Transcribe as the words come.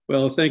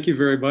Well, thank you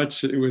very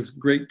much. It was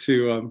great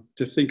to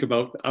think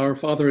about our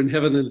Father in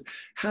heaven and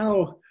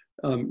how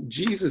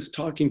Jesus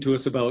talking to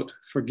us about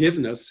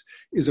forgiveness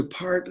is a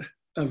part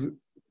of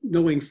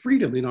knowing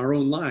freedom in our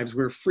own lives.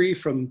 We're free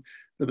from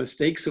the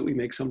mistakes that we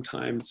make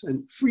sometimes,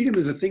 and freedom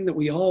is a thing that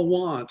we all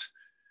want.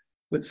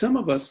 But some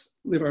of us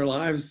live our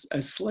lives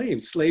as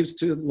slaves, slaves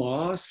to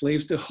law,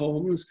 slaves to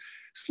homes,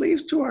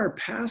 slaves to our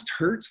past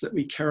hurts that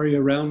we carry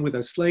around with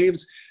us,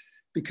 slaves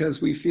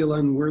because we feel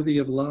unworthy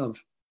of love.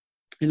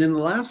 And in the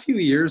last few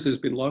years, there's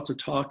been lots of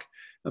talk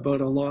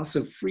about a loss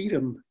of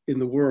freedom in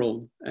the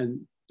world and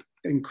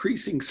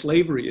increasing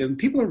slavery. And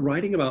people are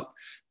writing about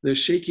the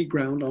shaky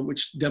ground on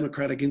which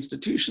democratic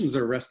institutions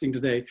are resting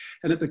today.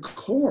 And at the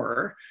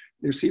core,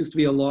 there seems to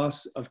be a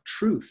loss of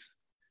truth,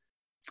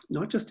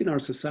 not just in our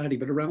society,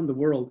 but around the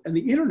world. And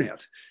the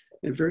internet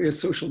and various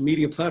social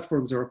media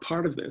platforms are a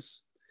part of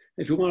this.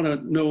 If you want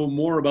to know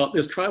more about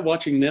this, try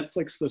watching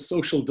Netflix, The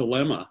Social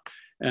Dilemma.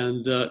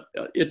 And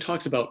it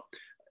talks about,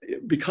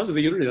 because of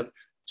the internet,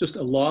 just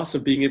a loss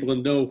of being able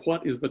to know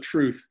what is the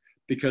truth,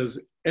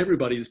 because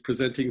everybody's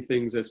presenting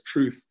things as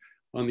truth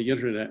on the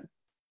internet.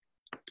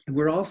 And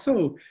we're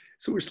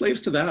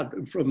slaves to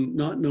that from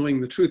not knowing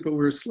the truth, but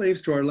we're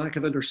slaves to our lack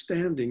of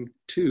understanding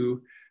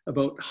too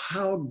about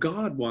how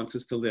God wants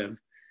us to live.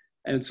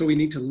 And so we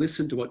need to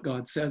listen to what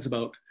God says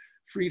about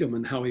freedom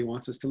and how he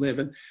wants us to live.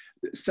 And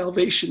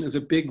salvation is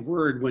a big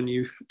word when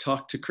you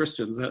talk to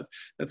Christians.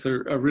 That's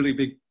a really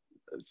big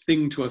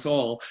thing to us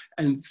all.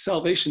 And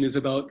salvation is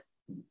about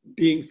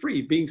being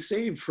free, being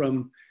saved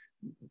from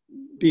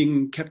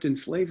being kept in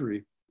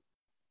slavery.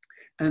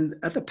 And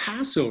at the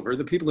Passover,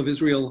 the people of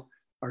Israel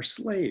are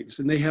slaves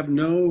and they have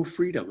no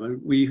freedom.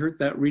 We heard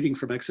that reading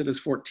from Exodus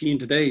 14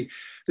 today.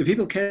 The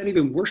people can't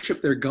even worship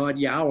their God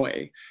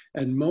Yahweh.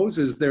 And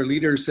Moses, their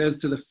leader, says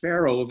to the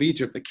Pharaoh of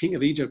Egypt, the king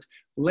of Egypt,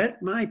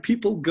 "Let my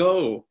people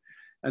go."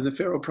 And the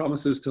Pharaoh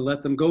promises to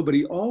let them go, but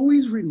he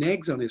always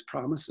reneges on his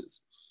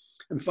promises.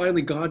 And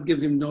finally, God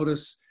gives him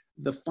notice,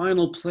 the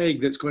final plague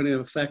that's going to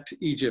affect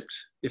Egypt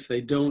if they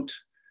don't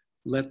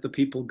let the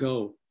people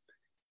go.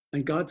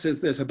 And God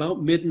says this,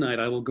 "About midnight,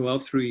 I will go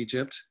out through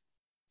Egypt.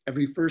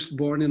 Every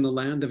firstborn in the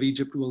land of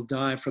Egypt will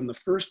die, from the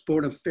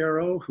firstborn of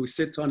Pharaoh, who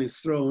sits on his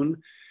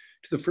throne,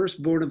 to the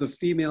firstborn of the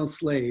female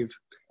slave,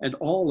 and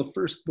all the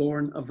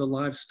firstborn of the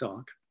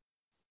livestock."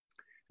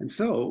 And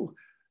so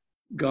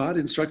God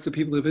instructs the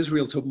people of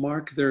Israel to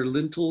mark their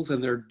lintels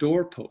and their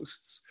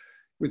doorposts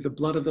with the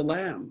blood of the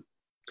Lamb.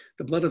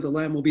 The blood of the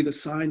Lamb will be the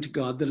sign to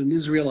God that an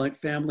Israelite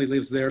family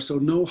lives there, so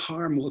no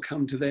harm will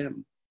come to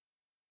them.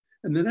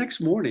 And the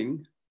next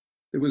morning,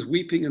 there was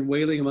weeping and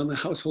wailing among the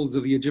households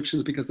of the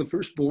Egyptians because the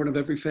firstborn of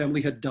every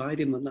family had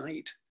died in the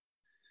night.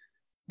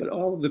 But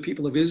all of the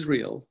people of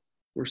Israel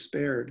were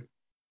spared.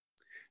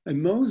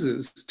 And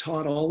Moses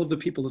taught all of the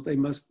people that they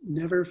must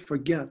never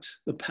forget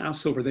the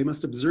Passover. They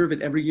must observe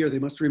it every year. They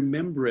must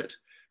remember it.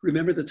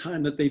 Remember the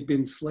time that they'd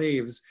been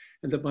slaves,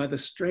 and that by the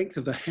strength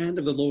of the hand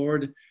of the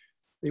Lord,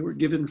 they were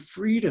given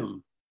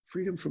freedom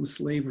from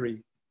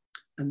slavery.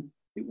 And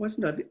it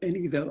wasn't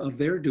any of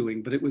their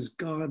doing, but it was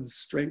God's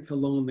strength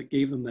alone that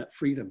gave them that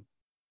freedom.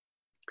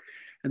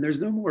 And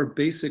there's no more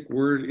basic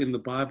word in the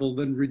Bible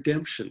than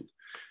redemption.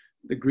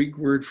 The Greek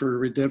word for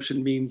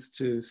redemption means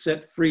to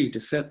set free, to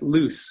set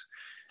loose.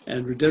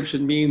 And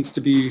redemption means to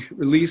be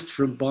released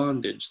from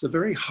bondage. The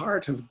very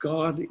heart of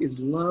God is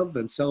love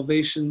and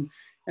salvation,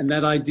 and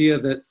that idea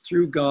that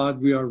through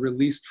God we are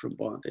released from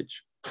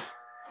bondage.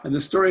 And the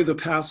story of the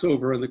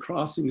Passover and the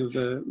crossing of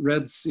the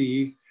Red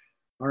Sea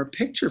are a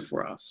picture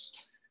for us.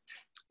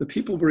 The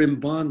people were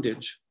in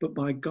bondage, but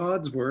by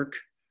God's work,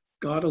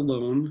 God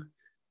alone,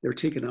 they're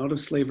taken out of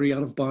slavery,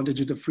 out of bondage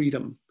into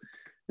freedom.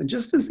 And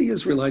just as the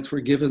Israelites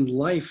were given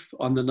life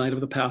on the night of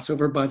the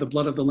Passover by the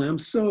blood of the Lamb,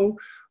 so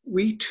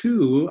we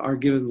too are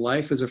given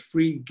life as a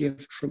free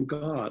gift from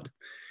God.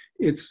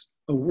 It's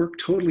a work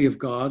totally of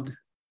God,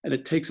 and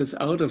it takes us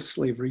out of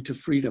slavery to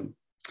freedom.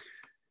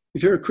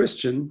 If you're a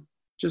Christian,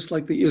 just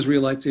like the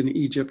Israelites in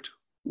Egypt,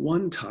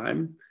 one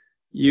time,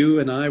 you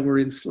and I were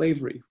in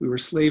slavery. We were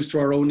slaves to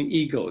our own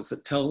egos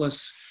that tell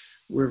us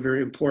we're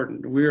very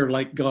important. We're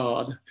like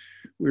God.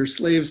 We're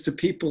slaves to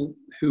people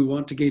who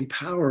want to gain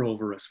power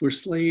over us. We're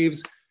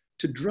slaves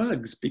to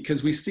drugs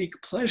because we seek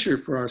pleasure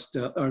for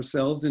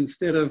ourselves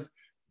instead of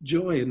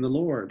joy in the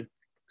Lord.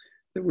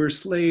 That we're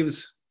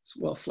slaves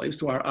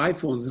to our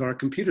iPhones and our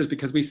computers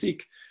because we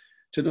seek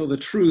to know the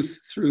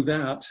truth through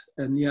that,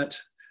 and yet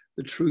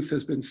the truth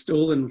has been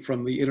stolen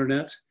from the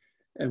internet,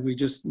 and we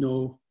just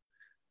know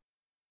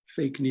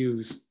fake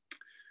news.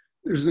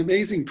 There's an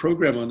amazing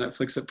program on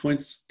Netflix that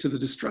points to the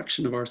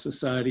destruction of our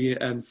society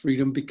and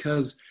freedom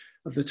because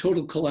of the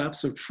total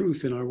collapse of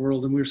truth in our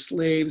world, and we're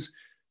slaves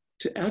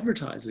to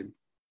advertising.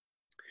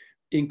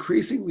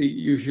 Increasingly,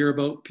 you hear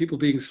about people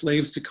being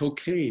slaves to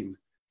cocaine,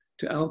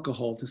 to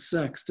alcohol, to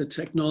sex, to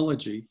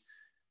technology,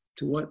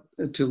 to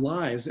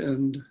lies,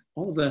 and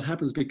all of that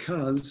happens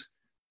because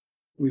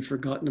we've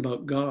forgotten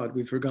about God.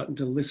 We've forgotten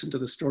to listen to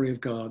the story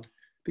of God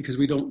because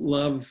we don't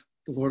love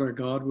the Lord our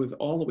God with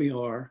all that we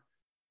are,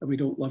 and we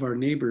don't love our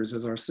neighbors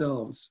as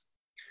ourselves.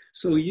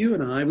 So you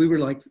and I, we were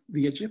like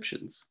the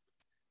Egyptians.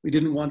 We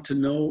didn't want to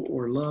know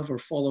or love or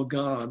follow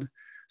God.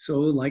 So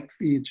like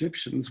the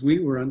Egyptians, we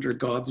were under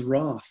God's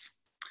wrath.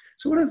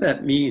 So what does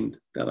that mean,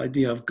 that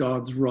idea of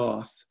God's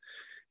wrath?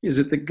 Is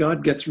it that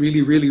God gets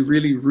really, really,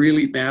 really,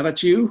 really mad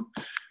at you?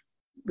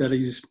 That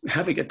he's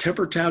having a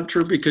temper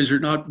tantrum because you're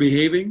not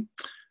behaving?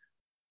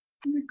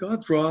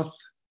 God's wrath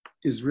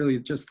is really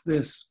just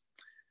this.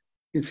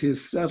 It's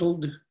his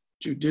settled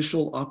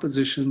judicial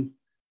opposition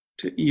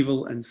to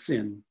evil and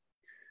sin.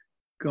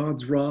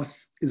 God's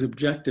wrath is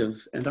objective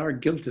and our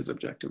guilt is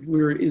objective.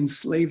 We're in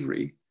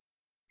slavery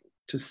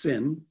to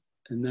sin,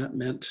 and that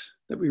meant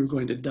that we were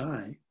going to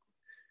die.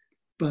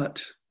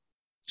 But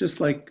just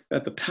like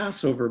at the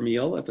Passover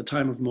meal at the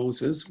time of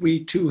Moses,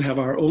 we too have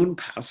our own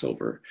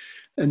Passover.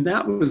 And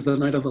that was the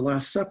night of the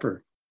Last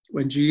Supper,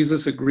 when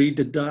Jesus agreed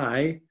to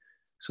die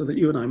so that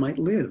you and I might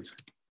live.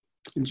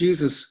 And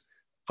Jesus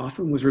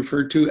often was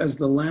referred to as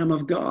the Lamb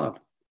of God.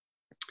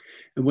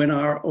 And when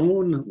our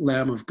own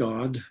Lamb of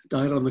God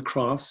died on the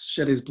cross,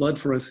 shed his blood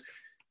for us,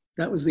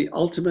 that was the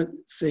ultimate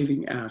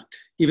saving act,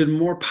 even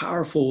more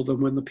powerful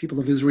than when the people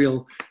of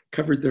Israel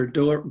covered their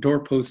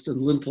doorposts and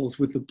lintels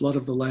with the blood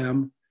of the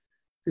Lamb.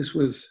 This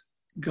was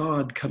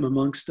God come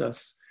amongst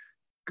us,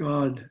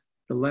 God,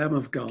 the Lamb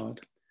of God.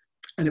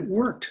 And it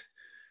worked,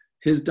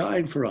 his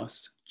dying for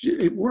us.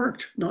 It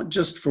worked, not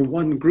just for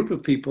one group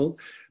of people,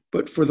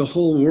 but for the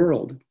whole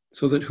world,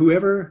 so that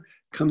whoever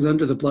comes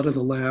under the blood of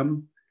the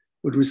Lamb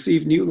would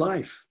receive new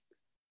life,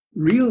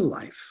 real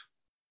life,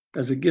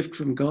 as a gift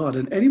from God.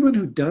 And anyone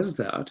who does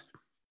that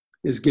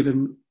is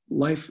given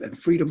life and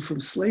freedom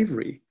from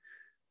slavery,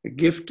 a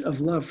gift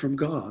of love from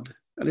God.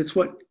 And it's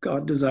what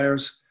God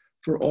desires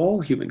for all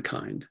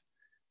humankind,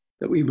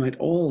 that we might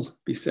all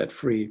be set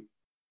free.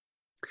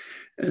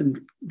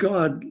 And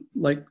God,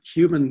 like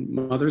human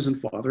mothers and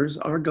fathers,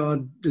 our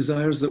God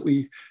desires that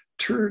we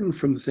turn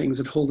from the things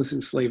that hold us in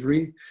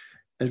slavery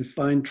and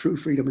find true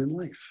freedom in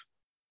life.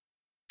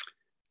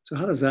 So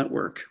how does that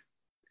work?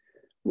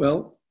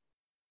 Well,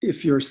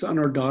 if your son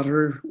or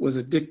daughter was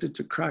addicted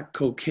to crack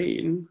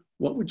cocaine,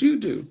 what would you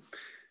do?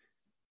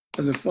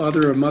 As a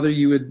father or mother,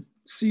 you would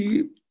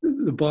see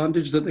the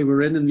bondage that they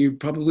were in, and you'd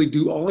probably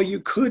do all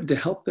you could to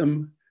help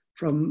them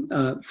from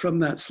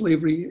that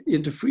slavery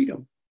into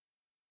freedom.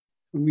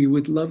 We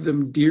would love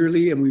them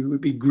dearly, and we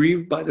would be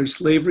grieved by their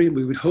slavery, and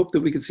we would hope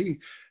that we could see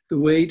the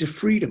way to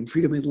freedom,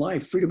 freedom in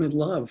life, freedom in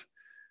love,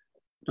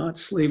 not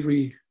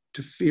slavery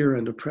to fear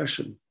and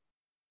oppression.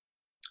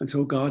 And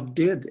so God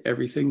did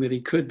everything that he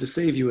could to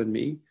save you and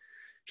me.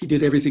 He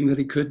did everything that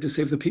he could to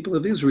save the people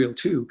of Israel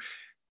too.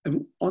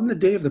 And on the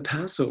day of the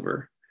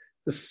Passover,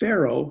 the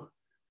Pharaoh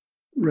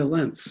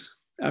relents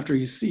after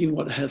he's seen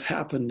what has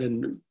happened,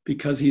 and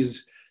because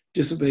he's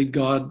disobeyed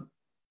God,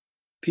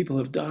 people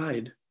have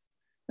died.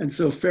 And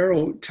so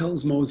Pharaoh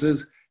tells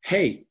Moses,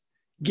 hey,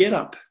 get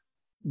up,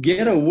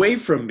 get away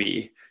from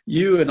me,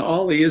 you and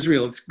all the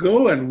Israelites,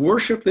 go and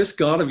worship this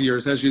God of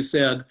yours, as you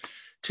said.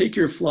 Take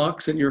your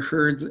flocks and your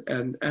herds,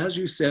 and as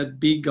you said,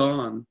 be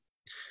gone.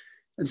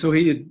 And so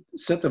he had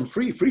set them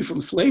free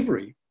from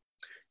slavery.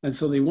 And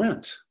so they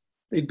went.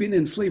 They'd been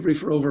in slavery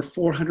for over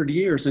 400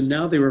 years, and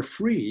now they were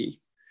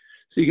free.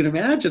 So you can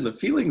imagine the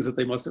feelings that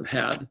they must have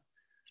had.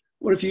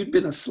 What if you'd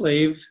been a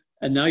slave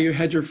and now you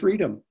had your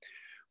freedom?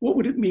 What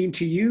would it mean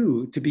to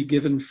you to be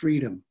given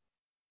freedom?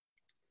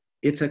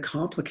 It's a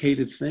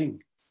complicated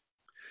thing.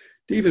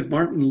 David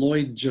Martin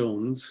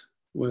Lloyd-Jones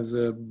was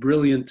a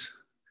brilliant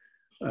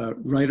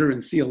writer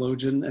and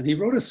theologian, and he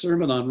wrote a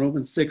sermon on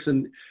Romans 6,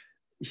 and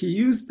he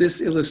used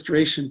this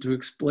illustration to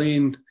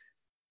explain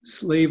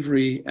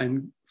slavery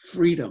and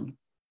freedom.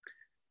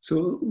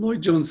 So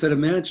Lloyd-Jones said,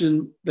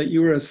 imagine that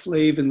you were a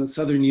slave in the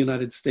southern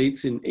United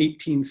States in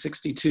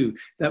 1862.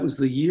 That was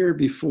the year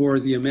before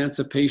the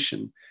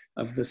emancipation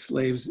of the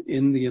slaves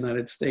in the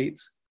United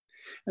States.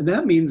 And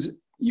that means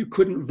you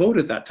couldn't vote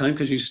at that time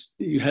because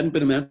you hadn't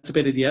been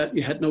emancipated yet.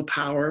 You had no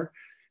power.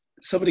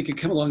 Somebody could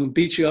come along and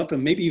beat you up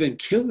and maybe even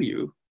kill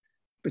you,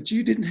 but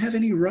you didn't have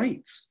any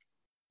rights.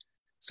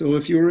 So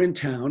if you were in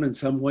town and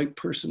some white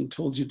person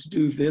told you to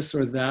do this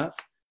or that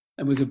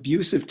and was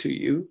abusive to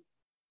you,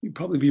 you'd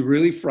probably be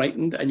really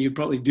frightened, and you'd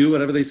probably do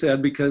whatever they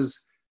said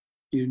because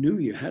you knew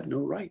you had no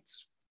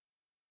rights.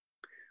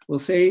 Well,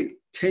 say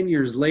 10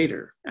 years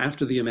later,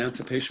 after the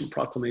Emancipation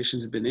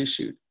Proclamation had been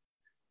issued,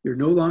 you're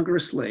no longer a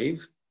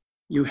slave,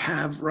 you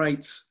have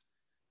rights,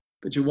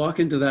 but you walk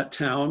into that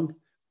town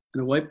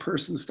and a white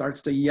person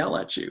starts to yell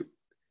at you.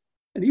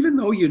 And even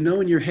though you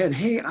know in your head,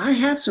 hey, I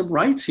have some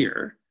rights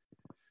here,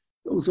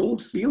 those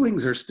old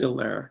feelings are still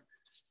there.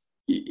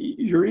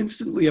 You're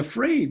instantly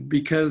afraid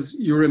because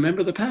you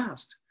remember the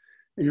past.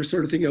 And you're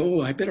sort of thinking,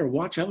 oh, I better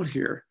watch out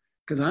here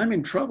because I'm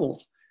in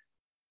trouble.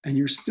 And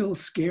you're still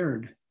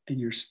scared,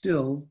 and you're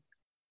still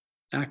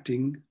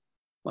acting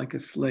like a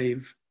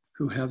slave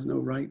who has no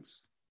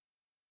rights.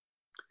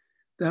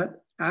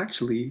 That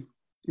actually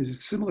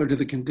is similar to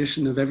the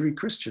condition of every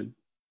Christian.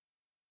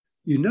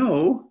 You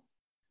know,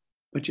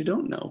 but you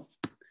don't know.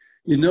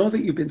 You know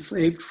that you've been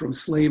saved from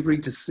slavery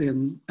to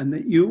sin and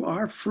that you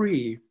are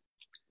free.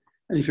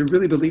 And if you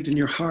really believed in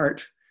your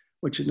heart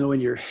what you know in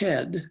your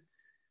head,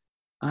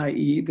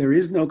 i.e., there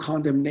is no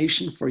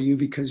condemnation for you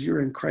because you're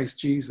in Christ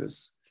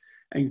Jesus,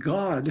 and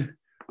God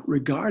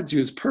regards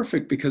you as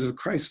perfect because of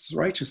Christ's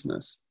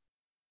righteousness,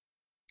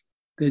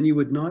 then you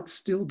would not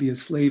still be a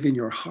slave in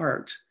your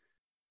heart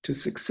to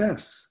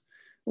success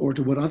or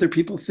to what other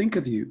people think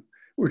of you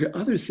or to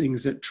other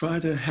things that try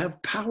to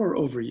have power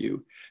over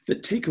you,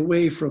 that take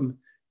away from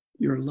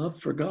your love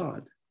for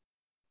God.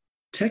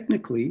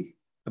 Technically,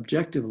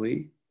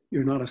 objectively,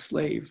 you're not a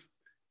slave.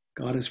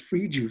 God has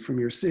freed you from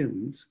your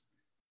sins,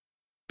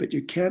 but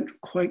you can't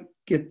quite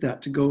get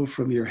that to go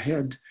from your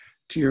head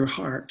to your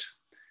heart.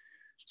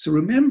 So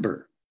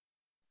remember,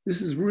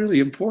 this is really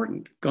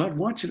important. God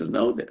wants you to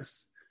know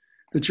this,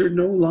 that you're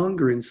no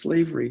longer in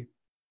slavery.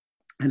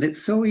 And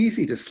it's so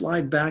easy to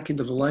slide back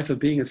into the life of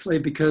being a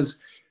slave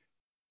because,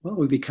 well,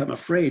 we become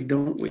afraid,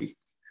 don't we?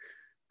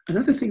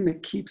 Another thing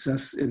that keeps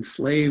us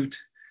enslaved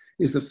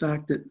is the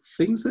fact that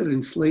things that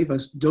enslave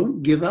us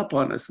don't give up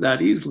on us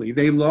that easily.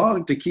 They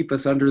long to keep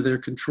us under their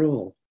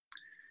control.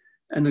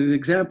 And an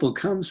example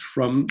comes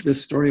from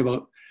this story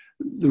about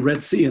the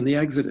Red Sea and the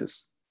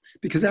Exodus.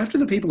 Because after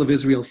the people of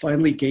Israel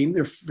finally gained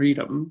their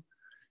freedom,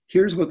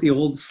 here's what the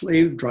old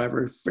slave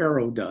driver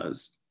Pharaoh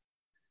does.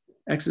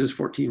 Exodus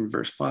 14,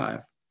 verse 5.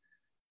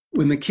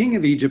 When the king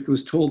of Egypt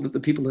was told that the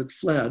people had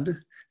fled,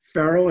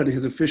 Pharaoh and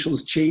his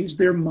officials changed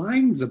their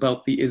minds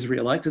about the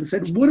Israelites and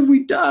said, "What have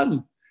we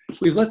done?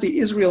 We've let the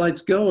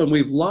Israelites go and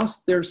we've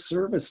lost their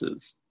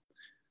services."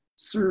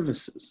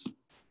 Services.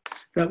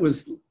 That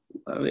was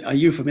a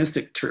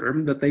euphemistic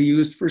term that they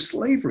used for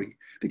slavery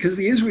because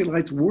the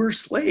Israelites were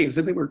slaves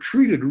and they were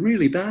treated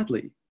really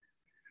badly.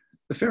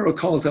 The Pharaoh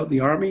calls out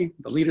the army,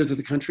 the leaders of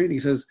the country, and he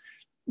says,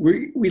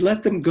 we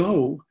let them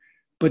go,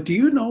 but do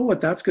you know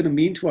what that's going to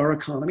mean to our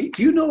economy?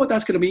 Do you know what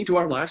that's going to mean to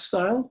our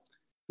lifestyle?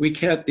 We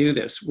can't do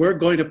this. We're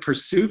going to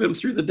pursue them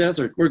through the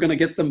desert. We're going to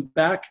get them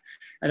back.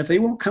 And if they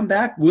won't come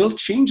back, we'll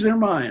change their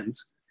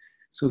minds.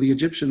 So the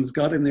Egyptians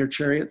got in their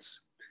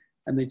chariots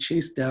and they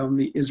chased down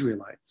the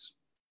Israelites.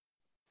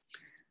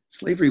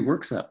 Slavery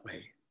works that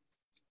way.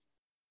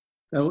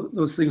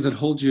 Those things that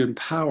hold you in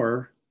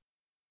power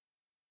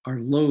are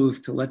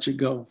loath to let you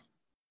go.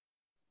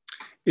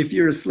 If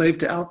you're a slave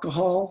to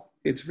alcohol,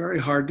 it's very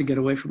hard to get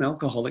away from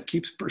alcohol. It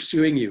keeps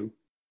pursuing you.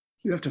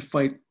 You have to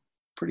fight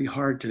pretty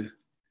hard to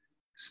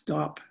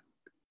stop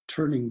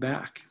turning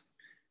back.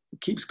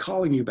 It keeps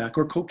calling you back.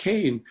 Or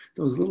cocaine,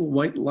 those little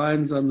white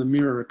lines on the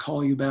mirror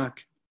call you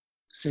back,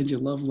 send you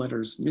love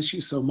letters, miss you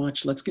so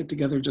much, let's get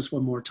together just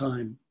one more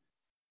time.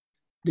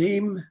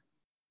 Name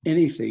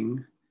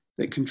anything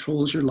that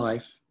controls your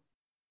life.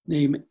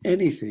 Name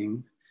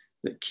anything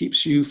that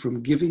keeps you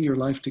from giving your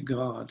life to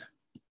God.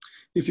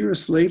 If you're a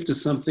slave to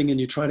something and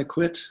you try to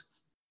quit,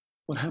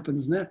 what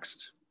happens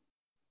next?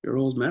 Your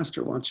old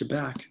master wants you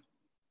back.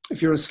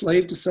 If you're a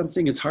slave to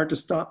something, it's hard to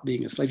stop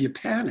being a slave. You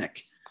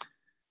panic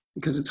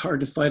because it's hard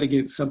to fight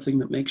against something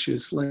that makes you a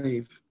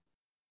slave.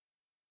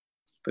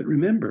 But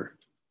remember,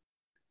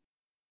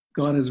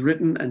 God has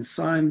written and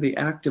signed the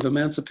act of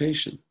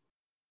emancipation.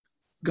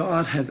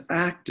 God has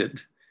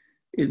acted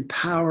in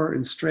power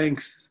and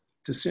strength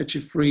to set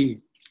you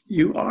free.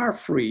 You are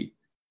free.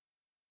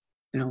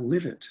 Now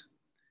live it.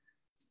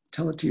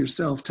 Tell it to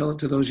yourself. Tell it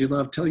to those you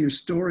love. Tell your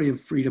story of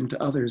freedom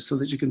to others so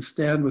that you can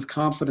stand with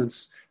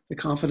confidence, the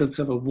confidence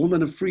of a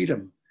woman of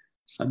freedom,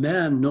 a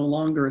man no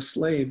longer a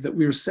slave, that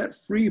we are set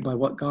free by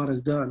what God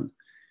has done.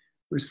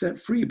 We're set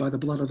free by the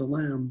blood of the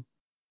Lamb.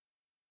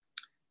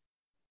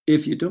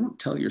 If you don't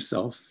tell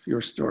yourself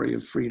your story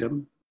of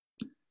freedom,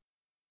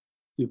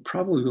 you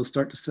probably will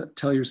start to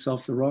tell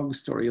yourself the wrong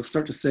story. You'll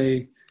start to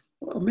say,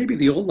 well, maybe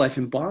the old life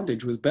in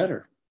bondage was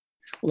better.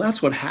 Well,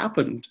 that's what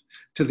happened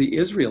to the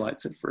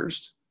Israelites at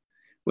first.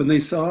 When they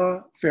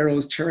saw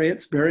Pharaoh's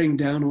chariots bearing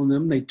down on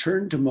them, they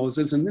turned to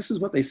Moses, and this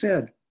is what they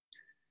said.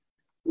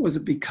 Was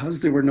it because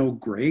there were no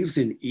graves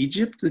in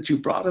Egypt that you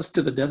brought us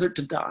to the desert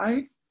to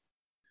die?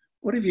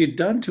 What have you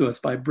done to us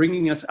by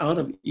bringing us out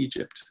of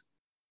Egypt?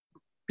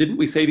 Didn't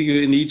we say to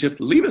you in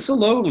Egypt, leave us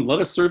alone, let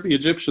us serve the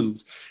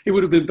Egyptians? It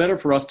would have been better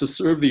for us to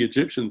serve the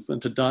Egyptians than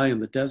to die in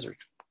the desert.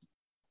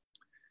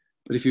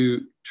 But if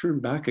you turn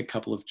back a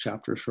couple of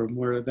chapters from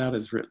where that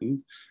is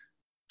written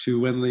to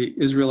when the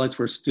Israelites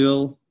were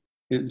still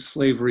in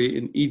slavery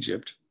in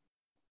Egypt,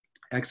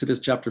 Exodus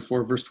chapter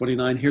 4, verse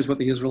 29, here's what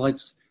the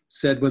Israelites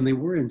said when they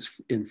were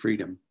in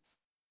freedom.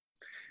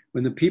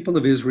 When the people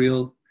of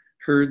Israel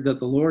heard that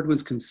the Lord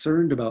was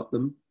concerned about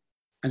them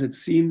and had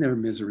seen their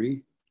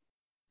misery,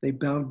 they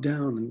bowed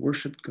down and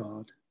worshiped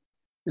God.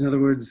 In other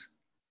words,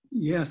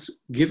 yes,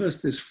 give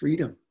us this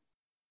freedom.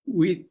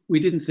 We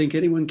didn't think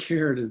anyone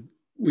cared. And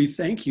we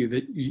thank you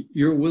that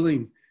you're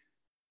willing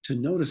to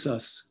notice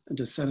us and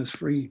to set us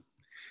free.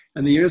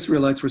 And the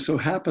Israelites were so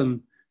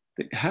happy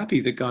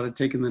that God had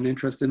taken an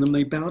interest in them.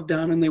 They bowed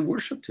down and they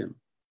worshiped him.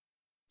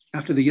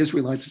 After the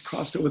Israelites had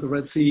crossed over the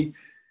Red Sea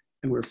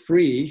and were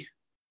free,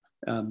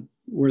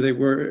 where they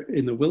were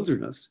in the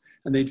wilderness,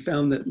 and they'd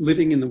found that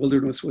living in the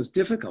wilderness was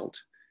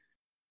difficult,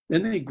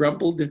 then they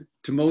grumbled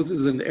to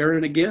Moses and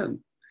Aaron again.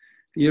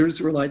 The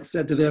Israelites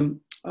said to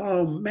them,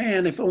 "Oh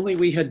man, if only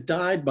we had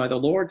died by the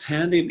Lord's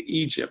hand in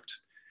Egypt.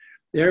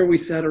 There we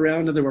sat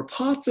around and there were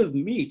pots of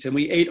meat and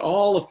we ate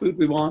all the food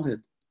we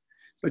wanted.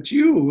 But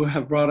you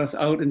have brought us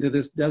out into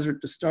this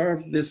desert to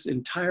starve this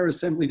entire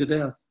assembly to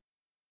death."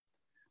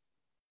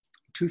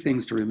 Two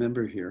things to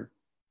remember here.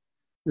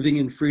 Living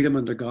in freedom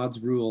under God's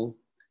rule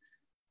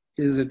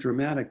is a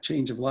dramatic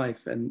change of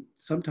life, and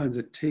sometimes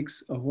it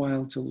takes a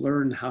while to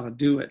learn how to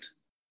do it.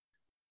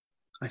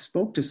 I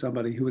spoke to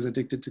somebody who was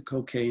addicted to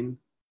cocaine.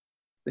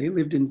 They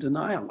lived in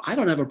denial. I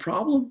don't have a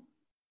problem.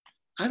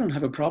 I don't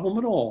have a problem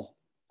at all.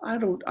 I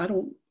don't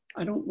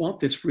want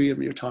this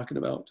freedom you're talking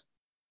about.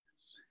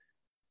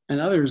 And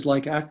others,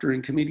 like actor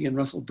and comedian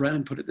Russell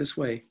Brand, put it this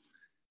way: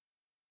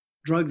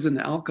 drugs and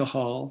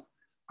alcohol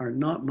are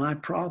not my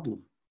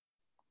problem.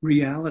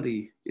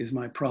 Reality is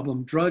my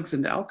problem. Drugs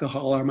and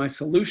alcohol are my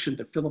solution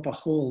to fill up a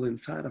hole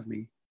inside of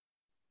me.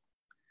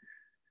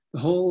 The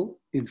hole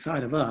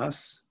inside of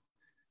us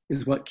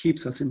is what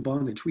keeps us in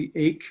bondage. We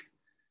ache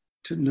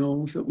to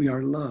know that we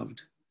are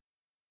loved.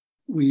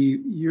 We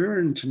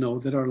yearn to know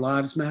that our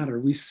lives matter.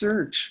 We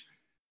search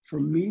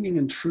for meaning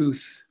and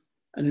truth.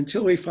 And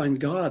until we find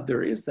God,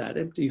 there is that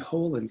empty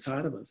hole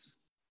inside of us.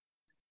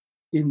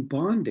 In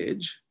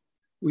bondage,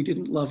 we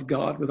didn't love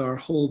God with our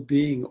whole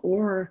being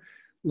or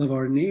love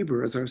our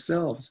neighbor as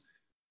ourselves.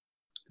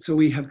 So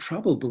we have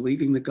trouble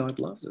believing that God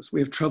loves us. We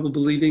have trouble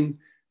believing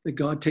that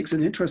God takes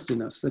an interest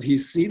in us, that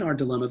he's seen our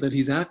dilemma, that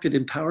he's acted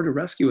in power to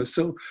rescue us.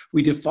 So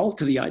we default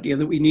to the idea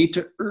that we need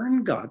to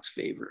earn God's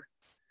favor,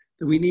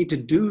 that we need to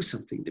do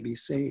something to be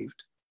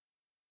saved.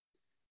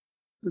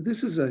 But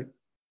this is a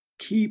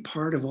key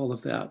part of all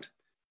of that.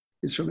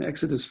 It's from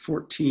Exodus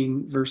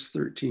 14, verse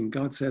 13.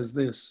 God says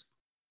this: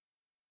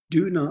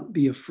 "Do not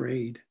be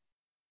afraid.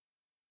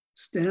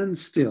 Stand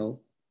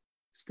still,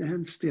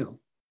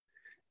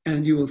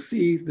 and you will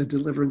see the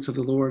deliverance of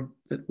the Lord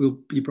that will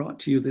be brought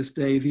to you this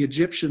day. The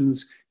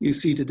Egyptians you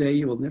see today,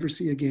 you will never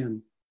see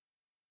again."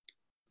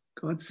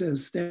 God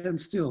says,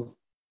 stand still.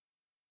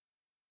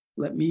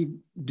 Let me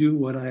do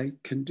what I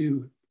can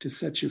do to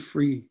set you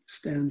free.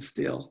 Stand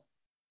still.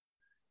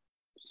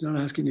 He's not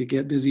asking you to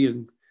get busy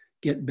and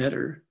get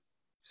better,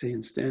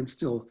 saying stand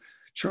still.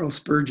 Charles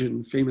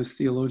Spurgeon, famous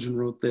theologian,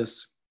 wrote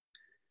this: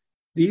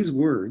 "These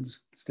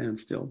words, stand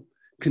still,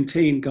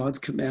 contain God's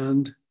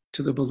command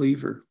to the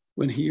believer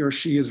when he or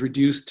she is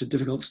reduced to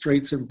difficult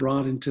straits and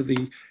brought into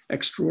the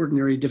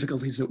extraordinary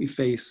difficulties that we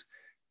face.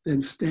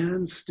 Then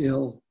stand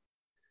still.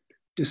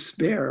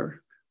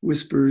 Despair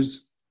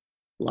whispers,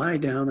 lie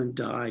down and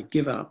die,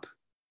 give up.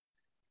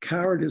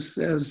 Cowardice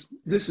says,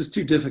 this is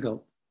too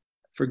difficult.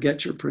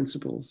 Forget your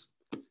principles.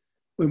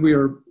 When we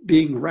are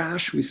being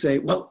rash, we say,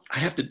 well, I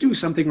have to do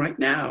something right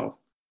now.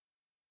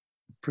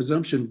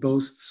 Presumption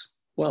boasts,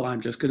 well,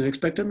 I'm just going to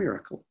expect a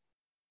miracle."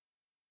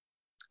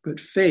 But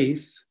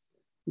faith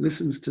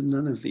listens to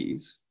none of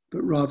these,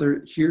 but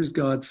rather hears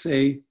God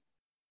say,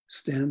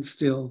 stand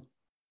still,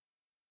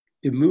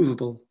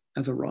 immovable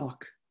as a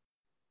rock.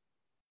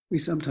 We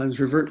sometimes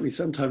revert. We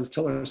sometimes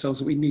tell ourselves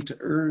that we need to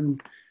earn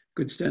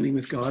good standing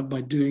with God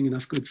by doing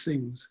enough good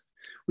things.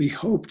 We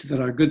hoped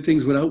that our good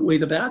things would outweigh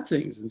the bad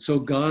things. And so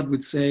God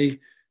would say,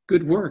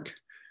 good work.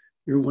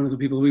 You're one of the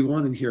people we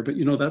want in here. But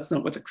that's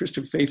not what the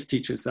Christian faith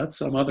teaches. That's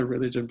some other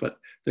religion. But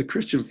the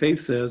Christian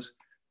faith says,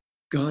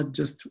 God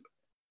just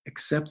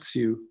accepts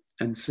you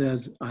and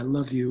says, I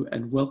love you,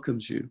 and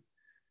welcomes you.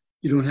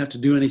 You don't have to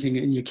do anything,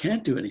 and you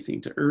can't do anything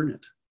to earn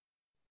it.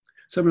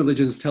 Some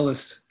religions tell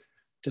us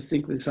to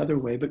think this other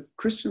way, but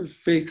Christian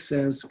faith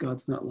says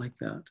God's not like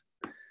that.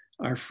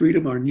 Our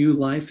freedom, our new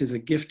life is a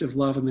gift of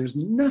love, and there's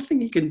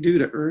nothing you can do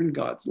to earn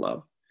God's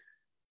love.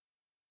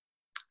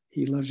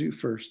 He loves you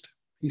first.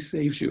 He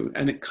saves you,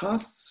 and it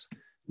costs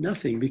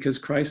nothing because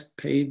Christ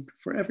paid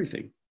for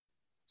everything.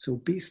 So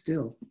be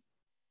still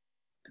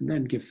and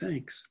then give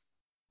thanks.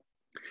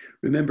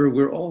 Remember,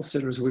 we're all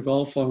sinners. We've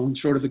all fallen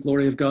short of the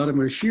glory of God, and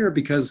we're here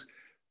because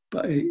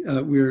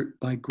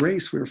by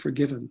grace we're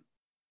forgiven.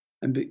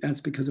 And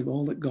that's because of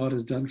all that God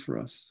has done for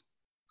us.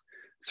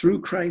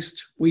 Through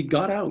Christ, we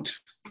got out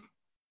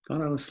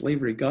of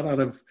slavery, got out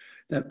of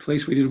that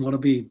place we didn't want to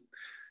be.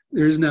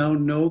 There is now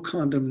no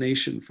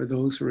condemnation for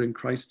those who are in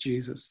Christ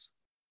Jesus.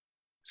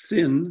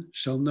 Sin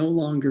shall no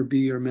longer be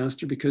your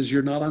master because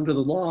you're not under the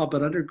law,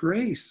 but under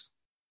grace.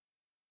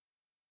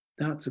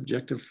 That's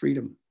objective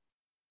freedom.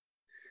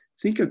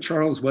 Think of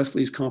Charles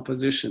Wesley's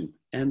composition,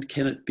 And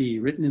Can It Be,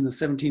 written in the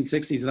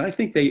 1760s. And I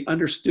think they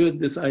understood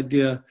this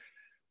idea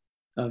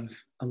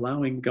of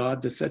allowing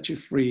God to set you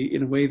free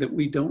in a way that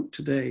we don't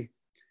today.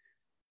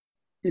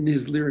 In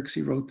his lyrics,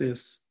 he wrote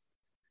this: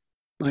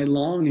 "My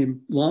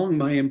long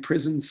my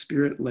imprisoned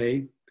spirit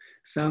lay,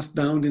 fast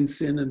bound in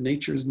sin and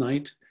nature's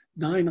night.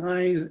 Thine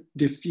eyes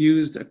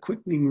diffused a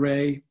quickening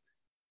ray.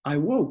 I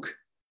woke,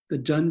 the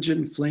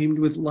dungeon flamed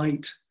with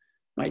light.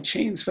 My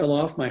chains fell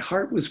off, my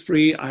heart was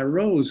free. I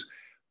rose,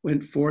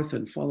 went forth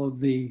and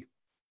followed thee."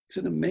 It's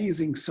an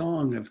amazing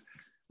song of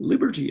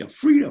liberty, of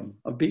freedom,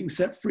 of being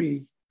set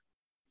free.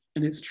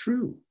 And it's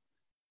true.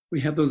 We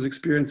have those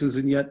experiences,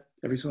 and yet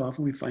every so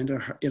often we find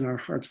in our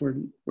hearts we're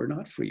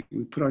not free.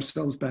 We put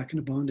ourselves back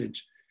into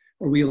bondage,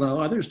 or we allow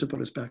others to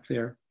put us back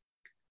there.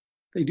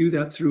 They do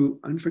that through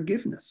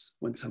unforgiveness.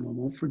 When someone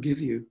won't forgive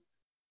you,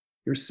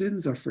 your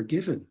sins are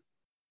forgiven.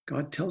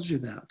 God tells you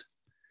that.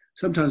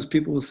 Sometimes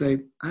people will say,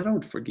 I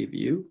don't forgive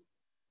you.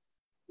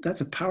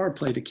 That's a power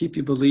play to keep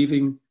you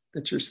believing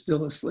that you're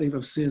still a slave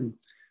of sin.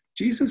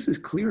 Jesus is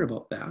clear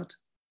about that.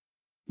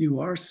 You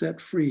are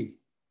set free.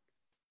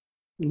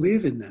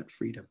 Live in that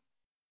freedom.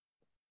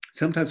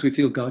 Sometimes we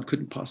feel God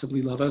couldn't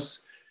possibly love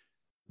us,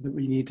 that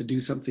we need to do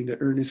something to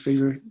earn his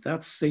favor.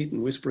 That's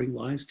Satan whispering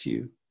lies to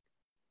you.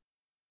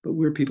 But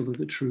we're people of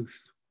the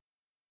truth.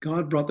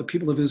 God brought the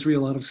people of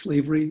Israel out of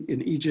slavery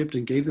in Egypt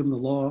and gave them the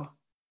law.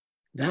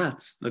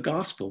 That's the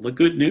gospel, the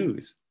good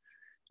news.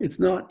 It's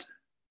not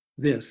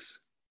this,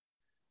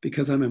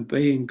 because I'm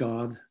obeying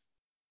God,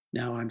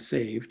 now I'm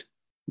saved.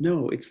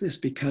 No, it's this,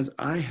 because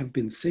I have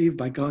been saved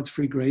by God's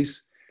free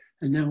grace,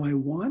 and now I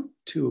want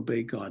to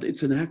obey God.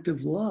 It's an act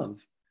of love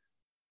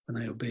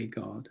when I obey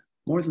God.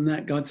 More than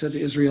that, God said to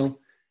Israel,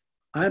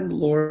 I'm the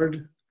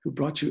Lord who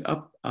brought you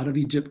up out of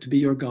Egypt to be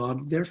your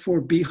God.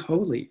 Therefore, be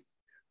holy,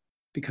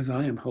 because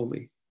I am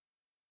holy.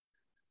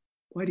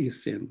 Why do you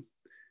sin?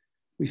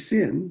 We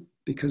sin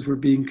because we're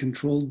being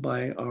controlled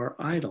by our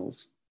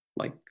idols,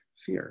 like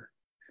fear.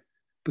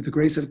 But the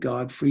grace of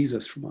God frees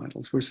us from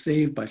idols. We're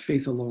saved by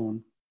faith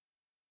alone.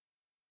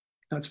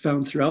 That's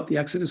found throughout the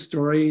Exodus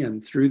story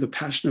and through the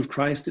Passion of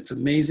Christ. It's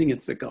amazing.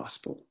 It's the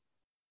gospel.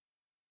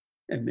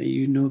 And may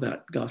you know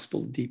that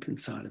gospel deep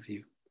inside of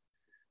you.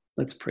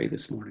 Let's pray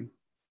this morning.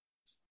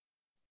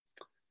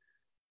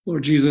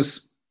 Lord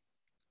Jesus,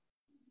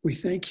 we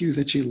thank you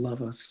that you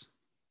love us.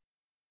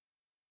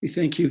 We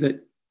thank you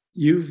that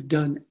you've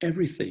done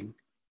everything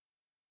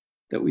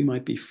that we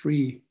might be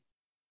free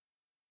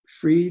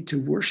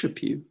to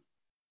worship you,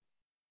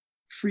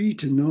 free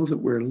to know that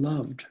we're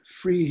loved,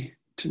 free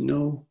to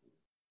know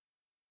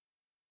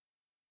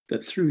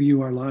that through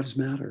you our lives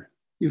matter.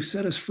 You've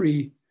set us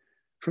free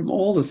from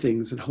all the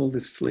things that hold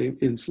us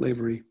in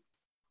slavery.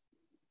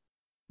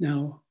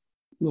 Now,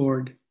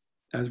 Lord,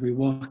 as we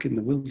walk in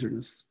the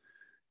wilderness,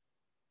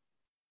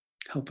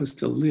 help us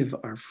to live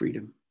our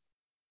freedom.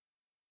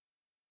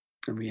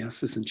 And we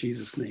ask this in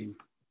Jesus' name.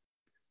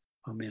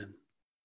 Amen.